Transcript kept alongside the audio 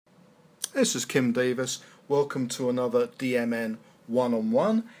This is Kim Davis. Welcome to another DMN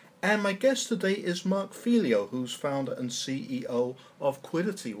One-on-One. And my guest today is Mark Filio, who's founder and CEO of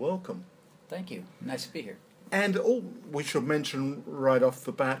Quiddity. Welcome. Thank you. Nice to be here. And we should mention right off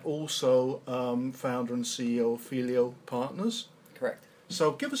the bat also founder and CEO of Filio Partners. Correct.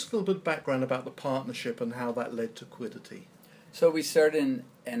 So give us a little bit of background about the partnership and how that led to Quiddity. So we started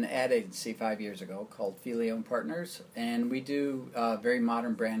an ad agency 5 years ago called Filio and Partners, and we do very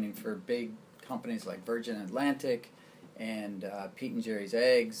modern branding for big companies like Virgin Atlantic and Pete and Jerry's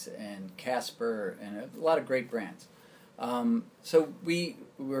Eggs and Casper and a lot of great brands. So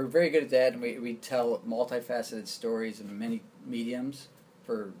we're very good at that, and we tell multifaceted stories in many mediums.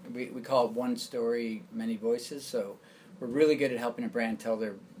 We call it one story, many voices. So we're really good at helping a brand tell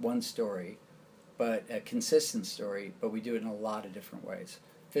their one story, but a consistent story, but we do it in a lot of different ways.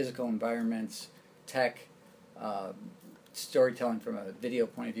 Physical environments, tech, storytelling from a video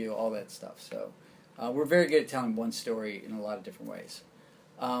point of view, all that stuff. So we're very good at telling one story in a lot of different ways.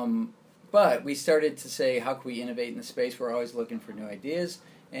 But we started to say, how can we innovate in the space? We're always looking for new ideas.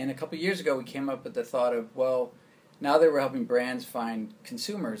 And a couple of years ago, we came up with the thought of, well, now that we're helping brands find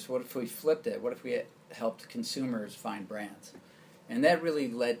consumers, what if we flipped it? What if we helped consumers find brands? And that really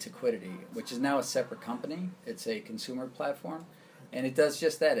led to Quiddity, which is now a separate company. It's a consumer platform, and it does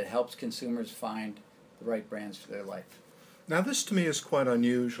just that. It helps consumers find the right brands for their life. Now this to me is quite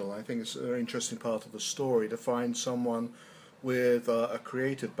unusual. I think it's a very interesting part of the story to find someone with a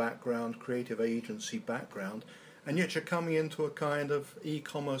creative background, creative agency background, and yet you're coming into a kind of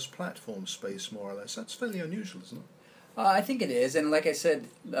e-commerce platform space more or less. That's fairly unusual, isn't it? I think it is, and like I said,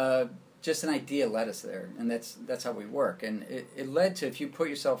 just an idea led us there, and that's how we work. And it led to, if you put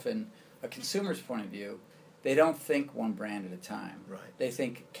yourself in a consumer's point of view, they don't think one brand at a time. Right. They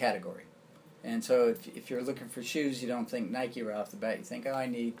think category. And so if you're looking for shoes, you don't think Nike right off the bat. You think, oh, I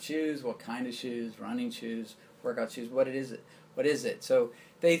need shoes. What kind of shoes? Running shoes, workout shoes. What is it? What is it? So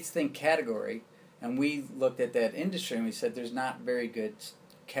they think category, and we looked at that industry and we said there's not very good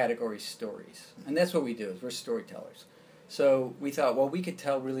category stories. And that's what we do, is we're storytellers. So we thought, well, we could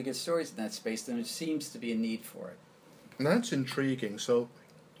tell really good stories in that space, and there seems to be a need for it. And that's intriguing. So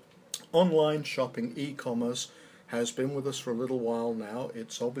online shopping, e-commerce, has been with us for a little while now.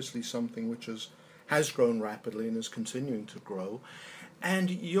 It's obviously something which has grown rapidly and is continuing to grow. And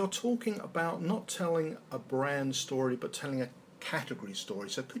you're talking about not telling a brand story, but telling a category story.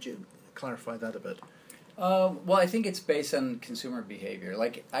 So could you clarify that a bit? Well, I think it's based on consumer behavior.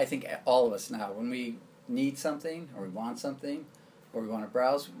 Like, I think all of us now, when we need something or we want something or we want to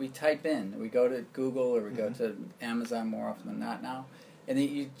browse, we type in. We go to Google or we go to Amazon more often than not now, and then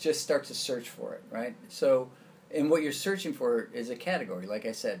you just start to search for it, right? So, and what you're searching for is a category. Like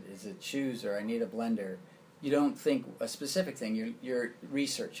I said, is it shoes or I need a blender? You don't think a specific thing. You're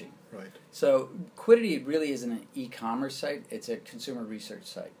researching. Right. So Quiddity really isn't an e-commerce site. It's a consumer research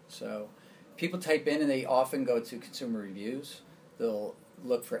site. So people type in and they often go to consumer reviews. They'll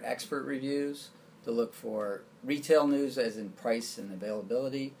look for expert reviews. They'll look for retail news, as in price and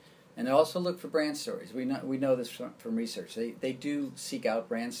availability, and they also look for brand stories. We know this from research. They do seek out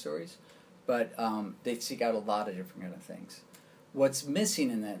brand stories, but they seek out a lot of different kind of things. What's missing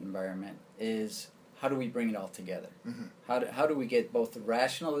in that environment is, how do we bring it all together? Mm-hmm. How do we get both the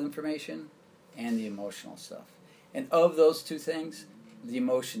rational information and the emotional stuff? And of those two things, the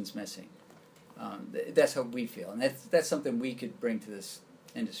emotion's missing. That's how we feel, and that's something we could bring to this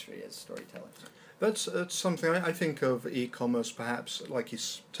industry as storytellers. That's something I think of e-commerce, perhaps, like you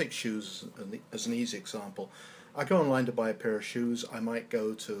take shoes as an easy example. I go online to buy a pair of shoes. I might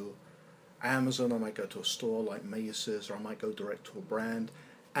go to Amazon, I might go to a store like Macy's, or I might go direct to a brand,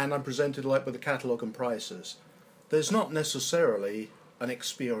 and I'm presented like with the catalogue and prices. There's not necessarily an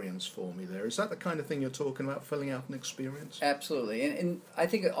experience for me there. Is that the kind of thing you're talking about, filling out an experience? Absolutely, and I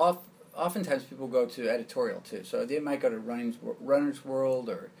think oftentimes people go to editorial too. So they might go to Runner's World,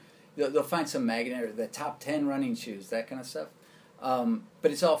 or they'll find some magazine, or the top 10 running shoes, that kind of stuff.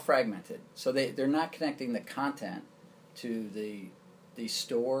 But it's all fragmented. So they're not connecting the content to the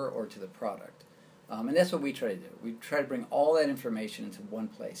store or to the product. And that's what we try to do. We try to bring all that information into one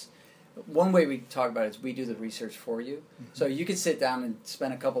place. One way we talk about it is we do the research for you. Mm-hmm. So you could sit down and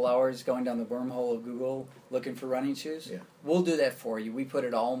spend a couple hours going down the wormhole of Google looking for running shoes. Yeah. We'll do that for you. We put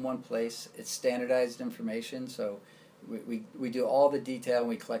it all in one place. It's standardized information, so we do all the detail, and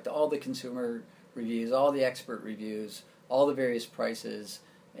we collect all the consumer reviews, all the expert reviews, all the various prices,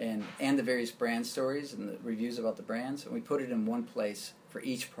 and the various brand stories and the reviews about the brands, and we put it in one place for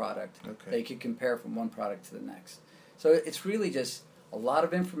each product. Okay. That you could compare from one product to the next. So it's really just a lot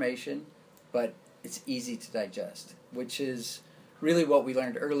of information, but it's easy to digest, which is really what we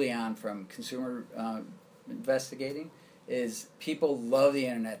learned early on from consumer investigating is people love the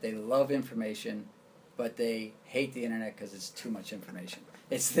internet, they love information, but they hate the internet because it's too much information.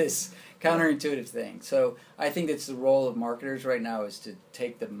 It's this counterintuitive thing. So I think it's the role of marketers right now is to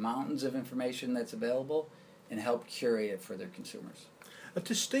take the mountains of information that's available and help curate it for their consumers.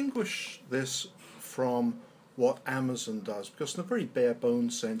 Distinguish this from what Amazon does, because in a very bare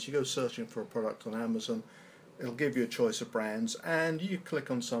bones sense, you go searching for a product on Amazon, it'll give you a choice of brands, and you click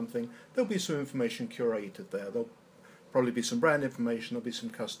on something, there'll be some information curated there. There'll probably be some brand information, there'll be some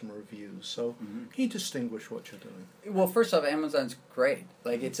customer reviews. So can you distinguish what you're doing? Well, first off, Amazon's great.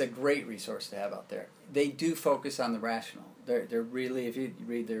 Like, it's a great resource to have out there. They do focus on the rational. They're really, if you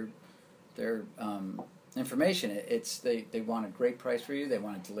read their information, they want a great price for you. They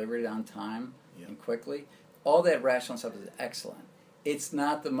want to deliver it on time and quickly. All that rational stuff is excellent. It's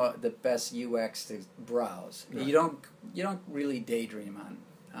not the best UX to browse. Right. You don't really daydream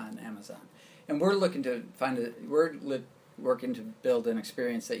on Amazon. And we're looking to working to build an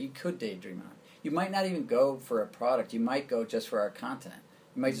experience that you could daydream on. You might not even go for a product. You might go just for our content.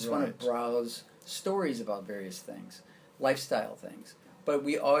 You might just want to browse stories about various things, lifestyle things. But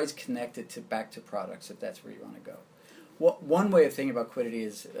we always connect it back to products if that's where you want to go. One way of thinking about Quiddity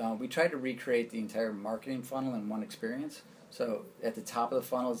is we try to recreate the entire marketing funnel in one experience. So at the top of the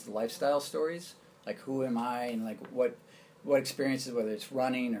funnel is the lifestyle stories, like who am I and like what experiences, whether it's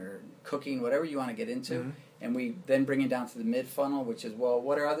running or cooking, whatever you want to get into. Mm-hmm. And we then bring it down to the mid funnel, which is, well,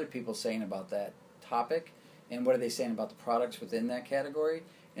 what are other people saying about that topic? And what are they saying about the products within that category?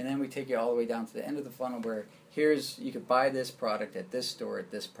 And then we take you all the way down to the end of the funnel where you could buy this product at this store at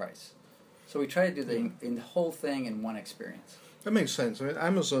this price. So we try to do the whole thing in one experience. That makes sense. I mean,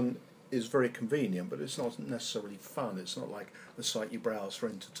 Amazon is very convenient, but it's not necessarily fun. It's not like the site you browse for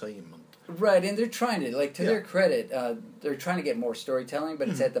entertainment. Right, and they're trying to, like, to their credit, they're trying to get more storytelling, but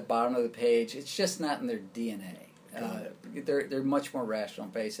it's at the bottom of the page. It's just not in their DNA. They're much more rational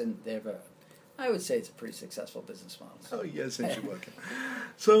based, and they have I would say it's a pretty successful business model. Oh, yes, since you're working.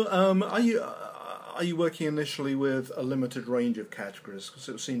 So, are you working initially with a limited range of categories? Because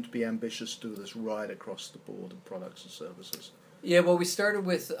it seemed to be ambitious to do this right across the board of products and services. Yeah, well, we started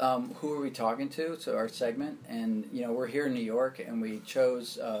with who are we talking to, so our segment, and we're here in New York, and we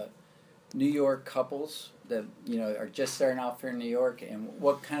chose New York couples that are just starting off here in New York, and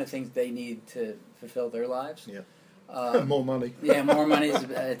what kind of things they need to fulfill their lives. Yeah. More money. Yeah, more money is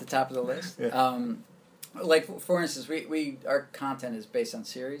at the top of the list. Yeah. Like, for instance, our content is based on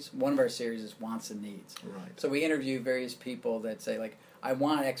series. One of our series is wants and needs. Right. So we interview various people that say, like, I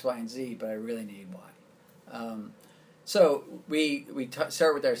want X, Y, and Z, but I really need Y. So we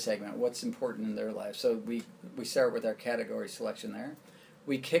start with our segment, what's important in their life. So we start with our category selection there.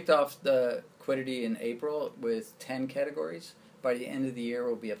 We kicked off the Quiddity in April with 10 categories. By the end of the year,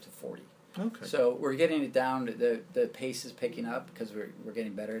 we'll be up to 40. Okay. So we're getting it down. The pace is picking up because we're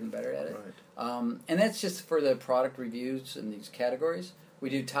getting better and better at it. Right. And that's just for the product reviews in these categories. We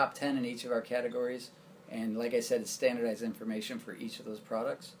do top 10 in each of our categories, and like I said, it's standardized information for each of those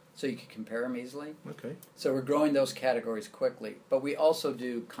products, so you can compare them easily. Okay. So we're growing those categories quickly, but we also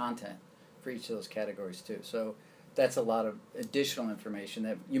do content for each of those categories too. So that's a lot of additional information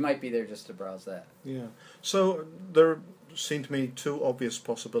that you might be there just to browse that. Yeah. So there seem to me two obvious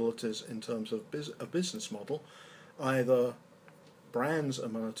possibilities in terms of a business model. Either brands are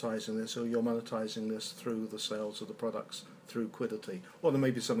monetizing this, or you're monetizing this through the sales of the products through Quiddity, or there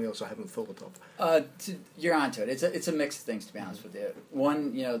may be something else I haven't thought of. You're onto it. It's a mix of things, to be honest with you.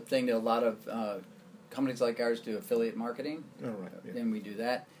 One thing that a lot of companies like ours do affiliate marketing. Oh, right. Yeah. And we do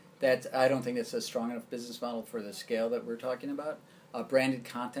that. I don't think that's a strong enough business model for the scale that we're talking about. Branded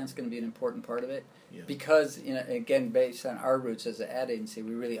content is going to be an important part of it because, again, based on our roots as an ad agency,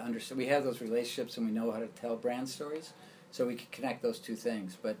 we really understand. We have those relationships and we know how to tell brand stories, so we can connect those two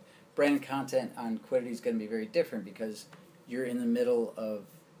things. But branded content on Quiddity is going to be very different because you're in the middle of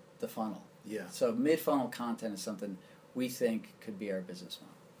the funnel. Yeah. So mid-funnel content is something we think could be our business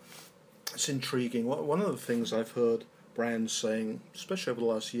model. It's intriguing. One of the things I've heard brands saying, especially over the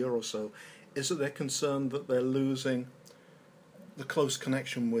last year or so, is that they're concerned that they're losing the close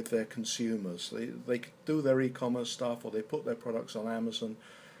connection with their consumers. They do their e-commerce stuff, or they put their products on Amazon,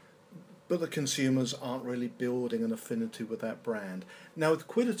 but the consumers aren't really building an affinity with that brand. Now with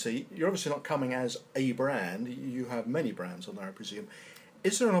Quiddity, you're obviously not coming as a brand. You have many brands on there, I presume.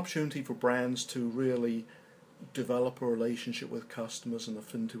 Is there an opportunity for brands to really develop a relationship with customers and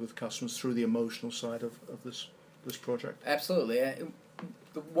affinity with customers through the emotional side of this project? Absolutely.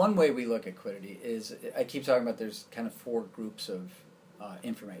 The one way we look at Quiddity is, I keep talking about there's kind of four groups of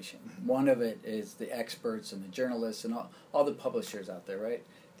information. One of it is the experts and the journalists and all the publishers out there, right?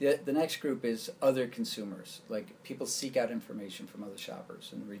 The next group is other consumers, like people seek out information from other shoppers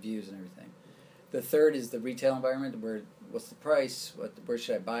and reviews and everything. The third is the retail environment, where what's the price, where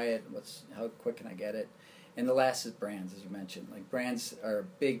should I buy it, how quick can I get it, and the last is brands, as you mentioned. Like brands are a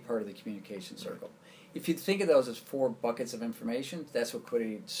big part of the communication circle. If you think of those as 4 buckets of information, that's what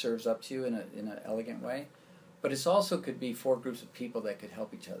Quiddity serves up to you in an elegant way. But it also could be 4 groups of people that could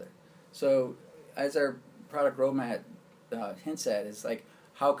help each other. So as our product roadmap hints at, is like,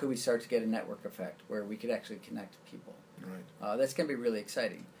 how could we start to get a network effect where we could actually connect people? Right. That's going to be really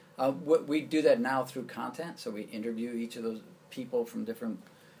exciting. We do that now through content, so we interview each of those people from different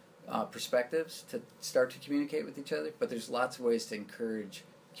perspectives to start to communicate with each other, but there's lots of ways to encourage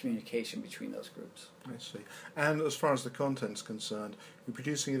communication between those groups. I see. And as far as the content's concerned, you're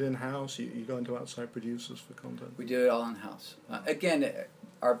producing it in-house, you go into outside producers for content? We do it all in-house. Again,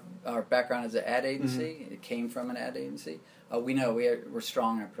 our background is an ad agency. It came from an ad agency. We know we're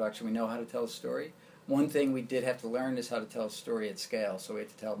strong in our production. We know how to tell a story. One thing we did have to learn is how to tell a story at scale, so we had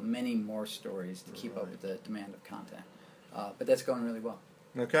to tell many more stories to keep up with the demand of content. But that's going really well.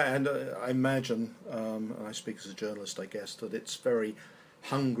 Okay, and I imagine, and I speak as a journalist, I guess, that it's very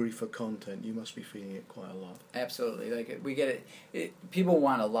hungry for content. You must be feeling it quite a lot. Absolutely. Like we get it. People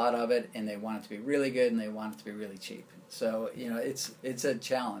want a lot of it, and they want it to be really good, and they want it to be really cheap. So it's a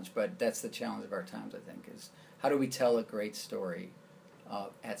challenge, but that's the challenge of our times. I think is how do we tell a great story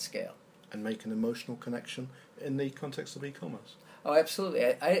at scale and make an emotional connection in the context of e-commerce. Oh, absolutely.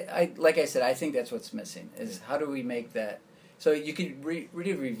 I like I said, I think that's what's missing is how do we make that. So you could read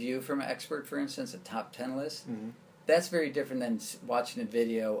a review from an expert, for instance, a top 10 list. Mm-hmm. That's very different than watching a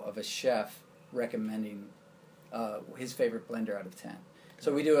video of a chef recommending his favorite blender out of 10.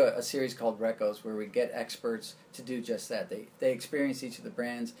 So we do a series called Recos where we get experts to do just that. They experience each of the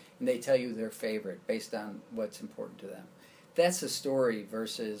brands and they tell you their favorite based on what's important to them. That's a story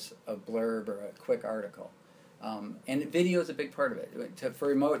versus a blurb or a quick article. And video is a big part of it. For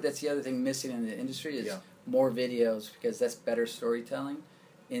remote, that's the other thing missing in the industry is more videos because that's better storytelling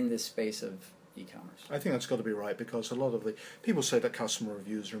in this space of e-commerce. I think that's got to be right because a lot of the people say that customer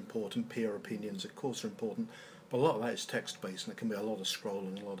reviews are important, peer opinions of course are important, but a lot of that is text-based and it can be a lot of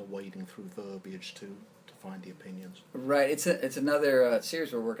scrolling, a lot of wading through verbiage to find the opinions. Right. It's another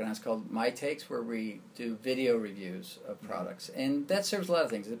series we're working on. It's called My Takes, where we do video reviews of products. And that serves a lot of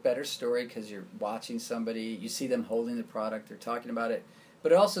things. It's a better story because you're watching somebody, you see them holding the product, they're talking about it.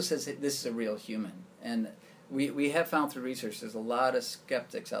 But it also says that this is a real human. And we have found through research there's a lot of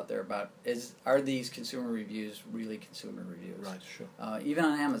skeptics out there about are these consumer reviews really consumer reviews? Right, sure. Even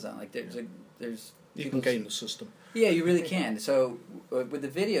on Amazon, like there's you can game the system. Yeah, you really can. So with the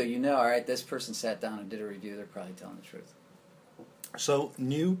video, all right, this person sat down and did a review. They're probably telling the truth. So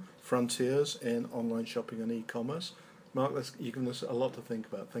new frontiers in online shopping and e-commerce. Mark, you've given us a lot to think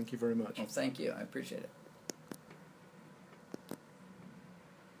about. Thank you very much. Well, thank you. I appreciate it.